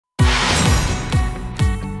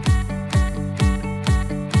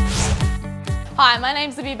Hi, my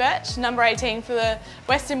name's Libby Birch, number 18 for the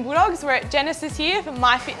Western Bulldogs. We're at Genesis here for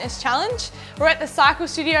My Fitness Challenge. We're at the cycle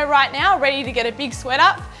studio right now, ready to get a big sweat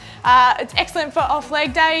up. It's excellent for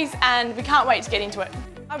off-leg days and we can't wait to get into it.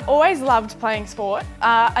 I've always loved playing sport.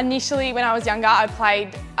 Initially, when I was younger, I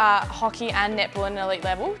played hockey and netball at an elite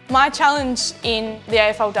level. My challenge in the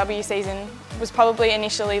AFLW season was probably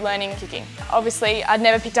initially learning kicking. Obviously, I'd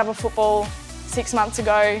never picked up a football 6 months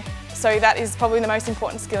ago, so that is probably the most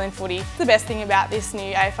important skill in footy. The best thing about this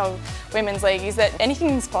new AFL Women's League is that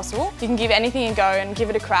anything's possible. You can give anything a go and give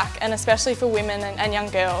it a crack, and especially for women and young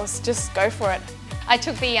girls, just go for it. I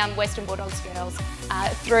took the Western Bulldogs girls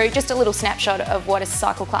through just a little snapshot of what a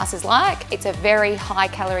cycle class is like. It's a very high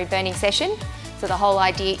calorie burning session. So the whole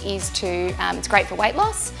idea is to, it's great for weight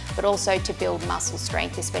loss, but also to build muscle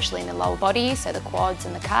strength, especially in the lower body, so the quads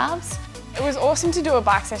and the calves. It was awesome to do a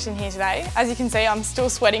bike session here today. As you can see, I'm still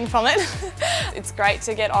sweating from it. It's great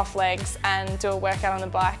to get off legs and do a workout on the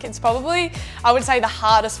bike. It's probably, I would say, the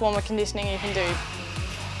hardest form of conditioning you can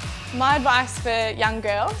do. My advice for young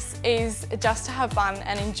girls is just to have fun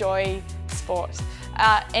and enjoy sport.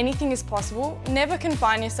 Anything is possible. Never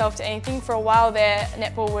confine yourself to anything. For a while there,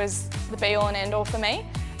 netball was the be-all and end-all for me.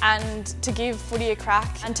 And to give footy a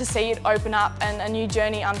crack and to see it open up and a new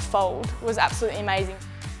journey unfold was absolutely amazing.